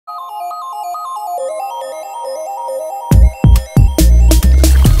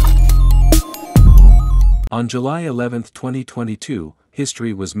On July 11, 2022,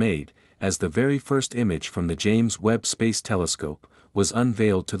 history was made, as the very first image from the James Webb Space Telescope was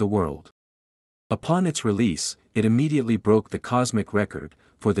unveiled to the world. Upon its release, it immediately broke the cosmic record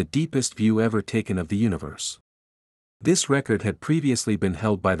for the deepest view ever taken of the universe. This record had previously been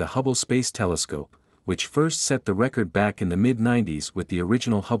held by the Hubble Space Telescope, which first set the record back in the mid-90s with the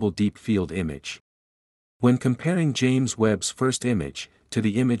original Hubble Deep Field image. When comparing James Webb's first image to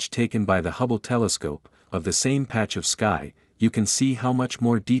the image taken by the Hubble telescope of the same patch of sky, you can see how much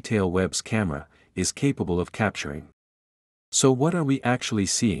more detail Webb's camera is capable of capturing. So what are we actually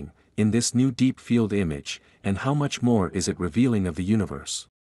seeing in this new deep field image, and how much more is it revealing of the universe?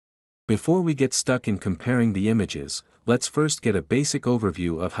 Before we get stuck in comparing the images, let's first get a basic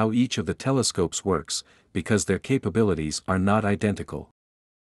overview of how each of the telescopes works, because their capabilities are not identical.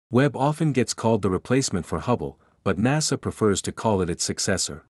 Webb often gets called the replacement for Hubble, but NASA prefers to call it its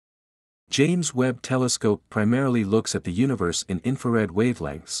successor. James Webb Telescope primarily looks at the universe in infrared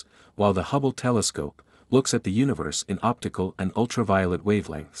wavelengths, while the Hubble telescope looks at the universe in optical and ultraviolet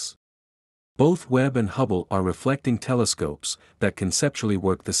wavelengths. Both Webb and Hubble are reflecting telescopes that conceptually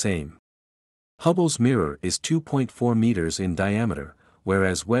work the same. Hubble's mirror is 2.4 meters in diameter,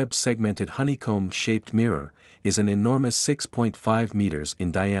 whereas Webb's segmented honeycomb-shaped mirror is an enormous 6.5 meters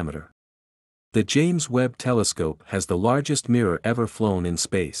in diameter. The James Webb Telescope has the largest mirror ever flown in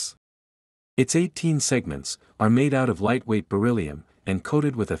space. Its 18 segments are made out of lightweight beryllium and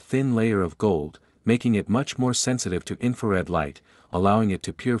coated with a thin layer of gold, making it much more sensitive to infrared light, allowing it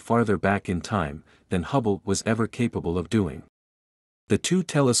to peer farther back in time than Hubble was ever capable of doing. The two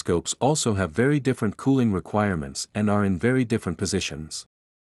telescopes also have very different cooling requirements and are in very different positions.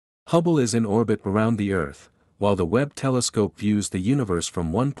 Hubble is in orbit around the Earth, while the Webb telescope views the universe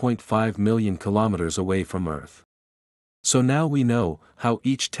from 1.5 million kilometers away from Earth. So now we know how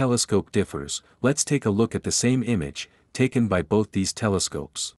each telescope differs. Let's take a look at the same image, taken by both these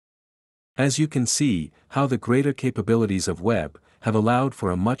telescopes. As you can see, how the greater capabilities of Webb have allowed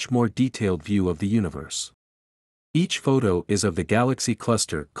for a much more detailed view of the universe. Each photo is of the galaxy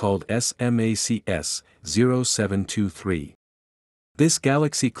cluster called SMACS 0723. This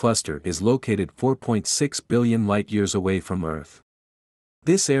galaxy cluster is located 4.6 billion light-years away from Earth.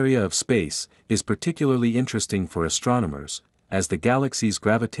 This area of space is particularly interesting for astronomers, as the galaxy's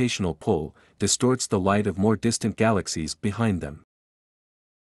gravitational pull distorts the light of more distant galaxies behind them.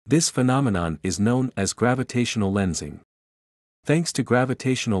 This phenomenon is known as gravitational lensing. Thanks to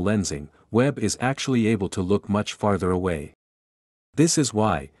gravitational lensing, Webb is actually able to look much farther away. This is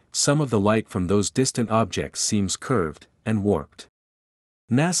why some of the light from those distant objects seems curved and warped.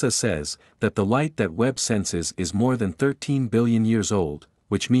 NASA says that the light that Webb senses is more than 13 billion years old,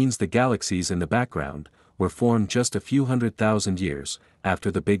 which means the galaxies in the background were formed just a few 100,000 years after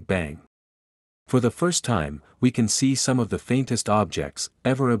the Big Bang. For the first time, we can see some of the faintest objects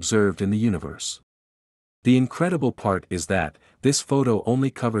ever observed in the universe. The incredible part is that this photo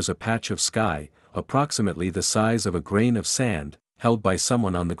only covers a patch of sky, approximately the size of a grain of sand, held by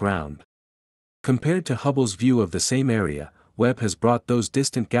someone on the ground. Compared to Hubble's view of the same area, Webb has brought those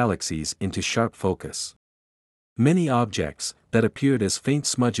distant galaxies into sharp focus. Many objects that appeared as faint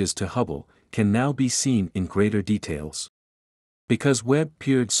smudges to Hubble can now be seen in greater details. Because Webb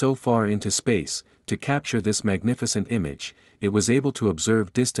peered so far into space to capture this magnificent image, it was able to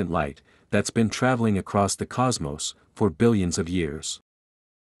observe distant light that's been traveling across the cosmos for billions of years.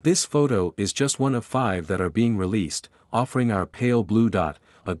 This photo is just one of 5 that are being released, offering our pale blue dot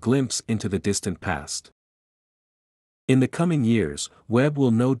a glimpse into the distant past. In the coming years, Webb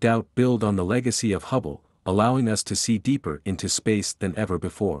will no doubt build on the legacy of Hubble, allowing us to see deeper into space than ever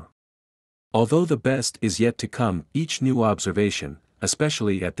before. Although the best is yet to come, each new observation,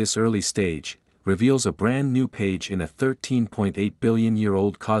 especially at this early stage, reveals a brand new page in a 13.8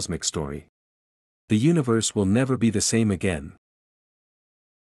 billion-year-old cosmic story. The universe will never be the same again.